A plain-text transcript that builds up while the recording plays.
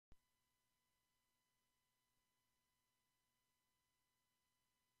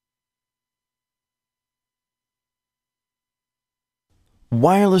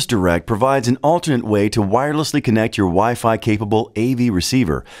Wireless Direct provides an alternate way to wirelessly connect your Wi-Fi capable AV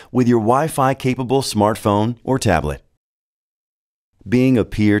receiver with your Wi-Fi capable smartphone or tablet. Being a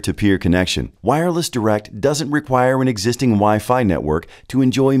peer-to-peer connection, Wireless Direct doesn't require an existing Wi-Fi network to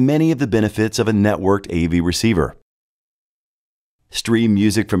enjoy many of the benefits of a networked AV receiver. Stream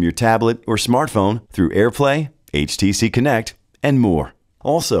music from your tablet or smartphone through AirPlay, HTC Connect, and more.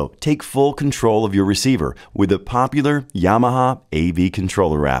 Also, take full control of your receiver with the popular Yamaha AV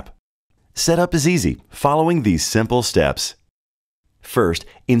Controller app. Setup is easy, following these simple steps. First,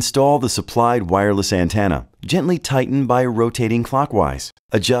 install the supplied wireless antenna. Gently tighten by rotating clockwise.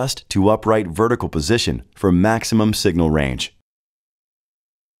 Adjust to upright vertical position for maximum signal range.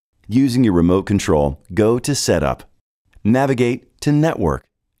 Using your remote control, go to Setup. Navigate to Network.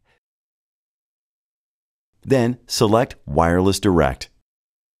 Then select Wireless Direct.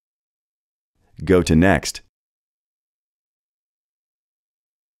 Go to Next.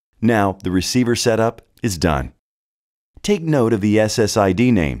 Now the receiver setup is done. Take note of the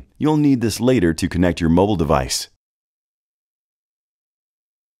SSID name. You'll need this later to connect your mobile device.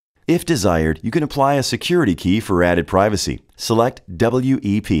 If desired, you can apply a security key for added privacy. Select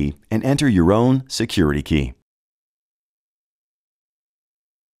WEP and enter your own security key.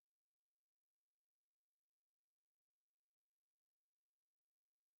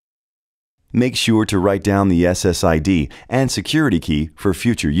 Make sure to write down the SSID and security key for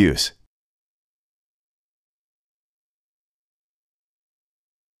future use.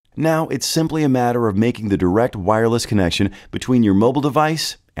 Now it's simply a matter of making the direct wireless connection between your mobile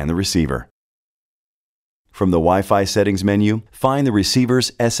device and the receiver. From the Wi-Fi settings menu, find the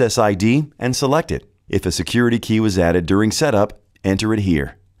receiver's SSID and select it. If a security key was added during setup, enter it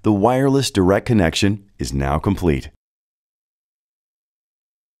here. The wireless direct connection is now complete.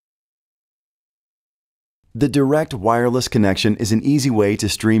 The direct wireless connection is an easy way to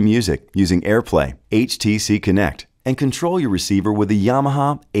stream music using AirPlay, HTC Connect, and control your receiver with the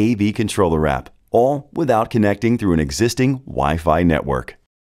Yamaha AV Controller app, all without connecting through an existing Wi-Fi network.